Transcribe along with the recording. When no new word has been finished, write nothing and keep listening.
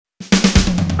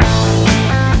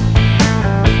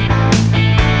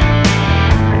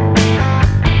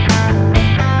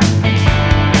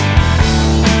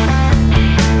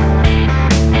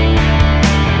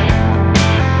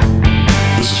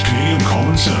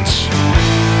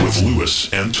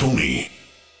Tony.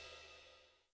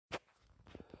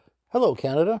 Hello,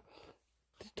 Canada.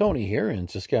 It's Tony here in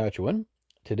Saskatchewan.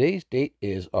 Today's date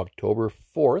is October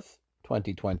 4th,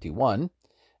 2021,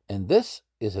 and this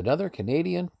is another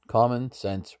Canadian Common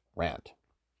Sense Rant.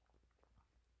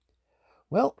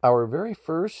 Well, our very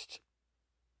first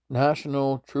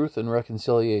National Truth and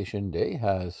Reconciliation Day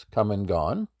has come and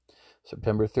gone.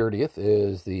 September 30th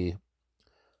is the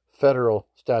federal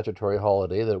statutory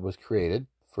holiday that was created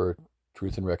for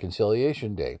Truth and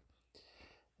Reconciliation Day.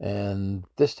 And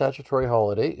this statutory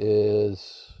holiday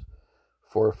is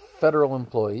for federal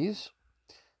employees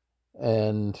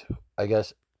and I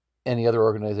guess any other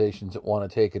organizations that want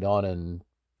to take it on and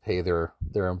pay their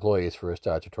employees for a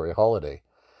statutory holiday.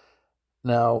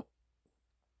 Now,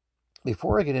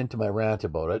 before I get into my rant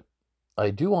about it,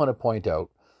 I do want to point out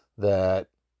that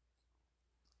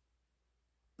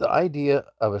the idea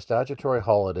of a statutory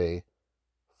holiday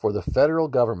for the federal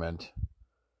government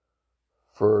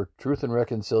for Truth and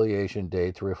Reconciliation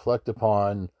Day to reflect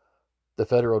upon the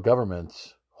federal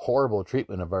government's horrible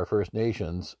treatment of our First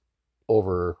Nations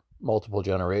over multiple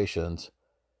generations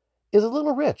is a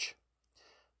little rich.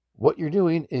 What you're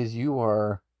doing is you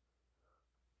are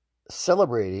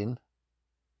celebrating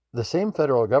the same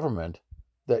federal government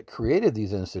that created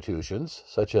these institutions,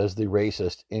 such as the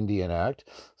racist Indian Act,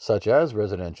 such as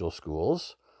residential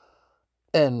schools,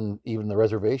 and even the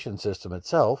reservation system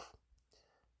itself.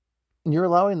 And you're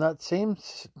allowing that same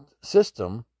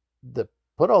system that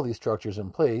put all these structures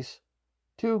in place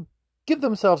to give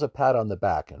themselves a pat on the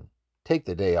back and take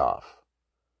the day off.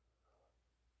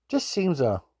 Just seems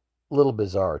a little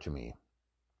bizarre to me.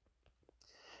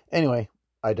 Anyway,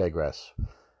 I digress.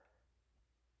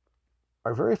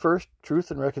 Our very first Truth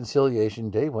and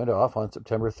Reconciliation Day went off on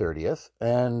September 30th,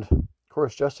 and of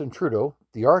course Justin Trudeau,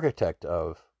 the architect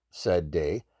of said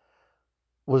day,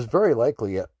 was very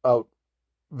likely out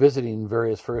visiting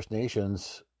various First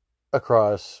Nations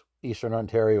across Eastern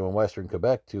Ontario and Western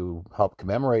Quebec to help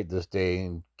commemorate this day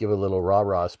and give a little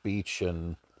rah-rah speech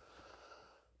and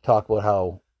talk about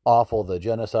how awful the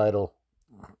genocidal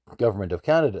government of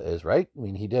Canada is, right? I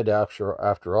mean, he did,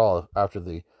 after all, after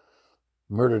the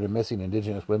Murdered and Missing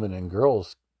Indigenous Women and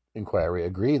Girls inquiry,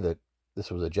 agree that this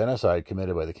was a genocide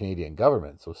committed by the Canadian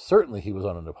government. So certainly he was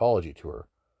on an apology tour.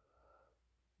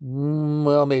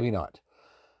 Well, maybe not.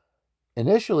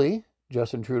 Initially,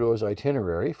 Justin Trudeau's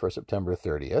itinerary for September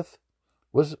 30th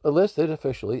was listed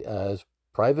officially as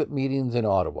private meetings in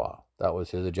Ottawa. That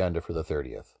was his agenda for the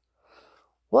 30th.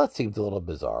 Well, that seems a little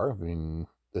bizarre. I mean,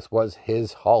 this was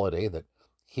his holiday that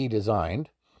he designed.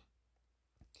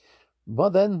 But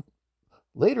then,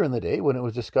 later in the day, when it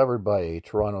was discovered by a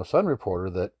Toronto Sun reporter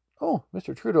that, oh,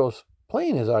 Mr. Trudeau's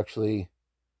plane is actually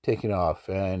taking off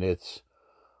and it's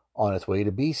on its way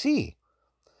to BC.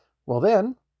 Well,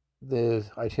 then, the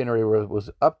itinerary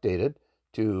was updated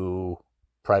to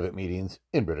private meetings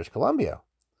in British Columbia.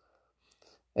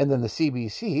 And then the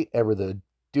CBC, ever the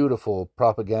dutiful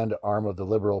propaganda arm of the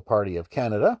Liberal Party of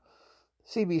Canada,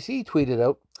 CBC tweeted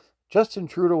out, Justin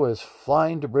Trudeau is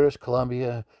flying to British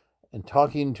Columbia and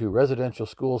talking to residential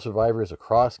school survivors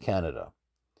across Canada.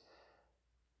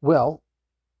 Well,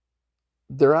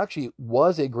 there actually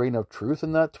was a grain of truth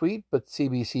in that tweet, but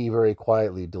CBC very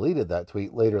quietly deleted that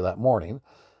tweet later that morning,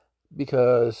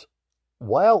 because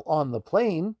while on the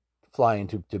plane flying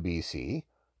to BC,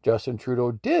 Justin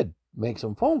Trudeau did make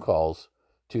some phone calls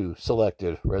to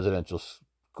selected residential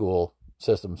school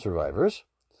system survivors.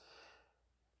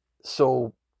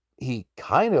 So he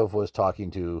kind of was talking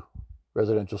to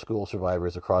residential school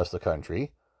survivors across the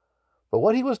country. But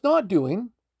what he was not doing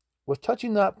was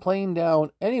touching that plane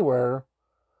down anywhere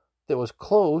that was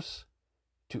close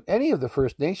to any of the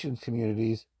First Nations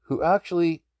communities who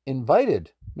actually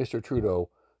invited Mr. Trudeau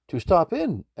to stop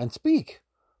in and speak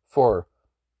for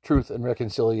Truth and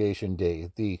Reconciliation Day,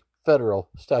 the federal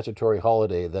statutory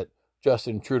holiday that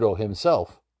Justin Trudeau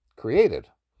himself created.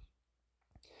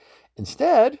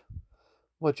 Instead,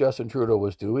 what Justin Trudeau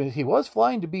was doing, he was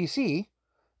flying to BC,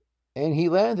 and he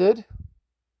landed,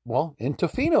 well, in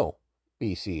Tofino,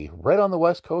 BC, right on the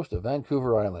west coast of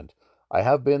Vancouver Island. I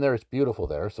have been there. It's beautiful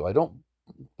there, so I don't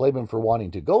blame him for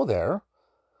wanting to go there.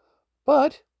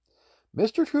 But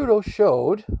Mr. Trudeau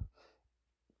showed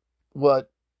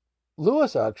what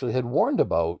Lewis actually had warned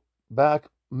about back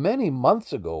many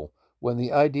months ago when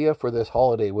the idea for this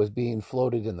holiday was being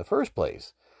floated in the first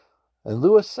place. And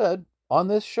Lewis said on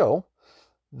this show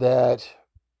that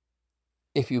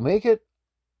if you make it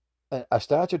a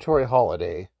statutory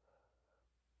holiday,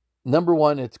 number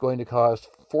one, it's going to cost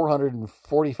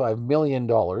 $445 million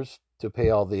to pay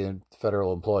all the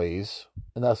federal employees.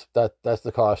 And that's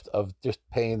the cost of just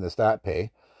paying the stat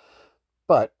pay.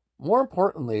 But more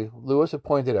importantly, Lewis had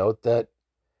pointed out that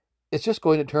it's just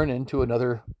going to turn into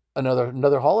another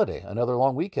holiday, another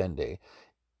long weekend day.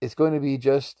 It's going to be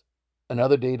just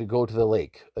another day to go to the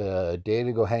lake, a day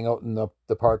to go hang out in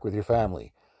the park with your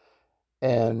family.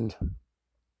 And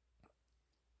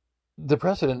the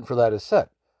precedent for that is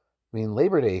set. I mean,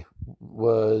 Labor Day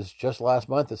was just last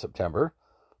month of September,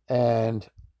 and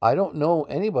I don't know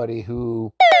anybody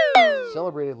who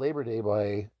celebrated Labor Day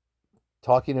by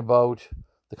talking about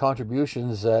the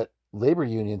contributions that labor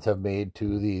unions have made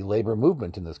to the labor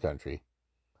movement in this country.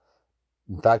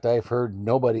 In fact, I've heard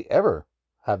nobody ever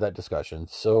have that discussion.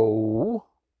 So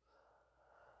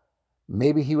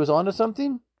maybe he was onto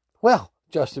something? Well,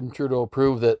 Justin Trudeau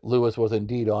proved that Lewis was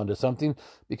indeed onto something,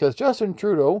 because Justin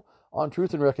Trudeau, on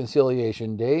Truth and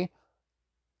Reconciliation Day,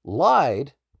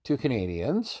 lied to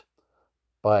Canadians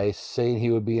by saying he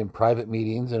would be in private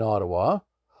meetings in Ottawa,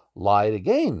 lied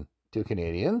again to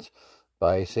Canadians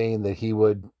by saying that he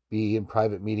would be in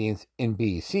private meetings in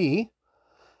BC,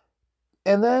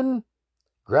 and then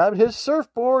grabbed his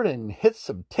surfboard and hit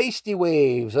some tasty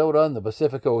waves out on the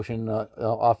Pacific Ocean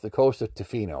off the coast of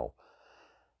Tofino.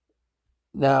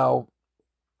 Now,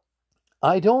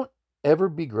 I don't ever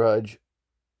begrudge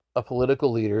a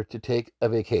political leader to take a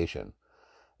vacation.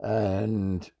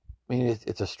 And I mean,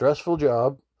 it's a stressful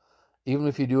job, even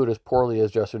if you do it as poorly as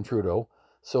Justin Trudeau.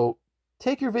 So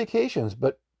take your vacations,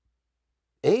 but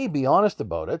A, be honest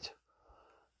about it,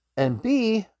 and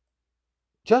B,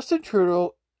 Justin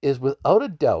Trudeau is without a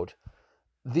doubt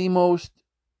the most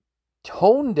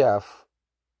tone-deaf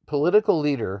political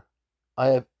leader I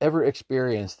have ever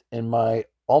experienced in my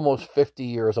almost 50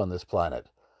 years on this planet.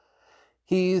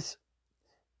 He's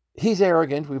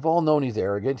arrogant. We've all known he's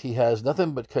arrogant. He has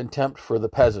nothing but contempt for the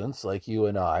peasants like you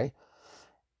and I.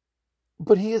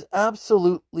 But he is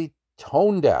absolutely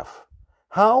tone-deaf.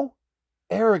 How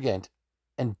arrogant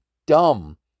and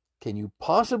dumb can you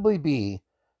possibly be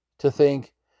to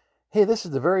think, hey, this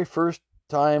is the very first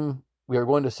time we are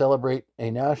going to celebrate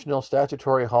a national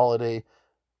statutory holiday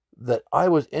that I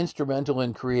was instrumental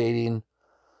in creating.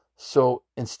 So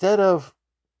instead of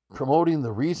promoting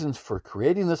the reasons for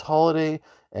creating this holiday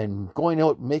and going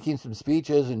out making some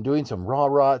speeches and doing some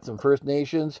rah-rah at some First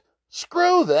Nations,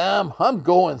 screw them, I'm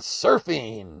going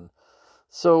surfing.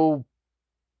 So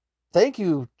thank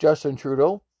you, Justin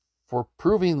Trudeau, for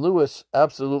proving Lewis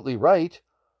absolutely right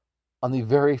on the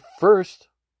very first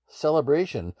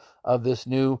celebration of this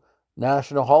new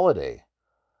national holiday.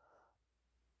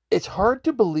 It's hard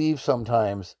to believe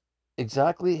sometimes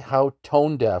exactly how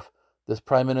tone-deaf this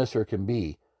Prime Minister can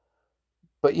be.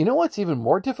 But you know what's even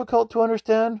more difficult to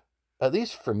understand, at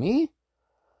least for me,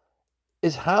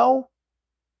 is how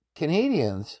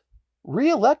Canadians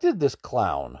re-elected this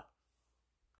clown.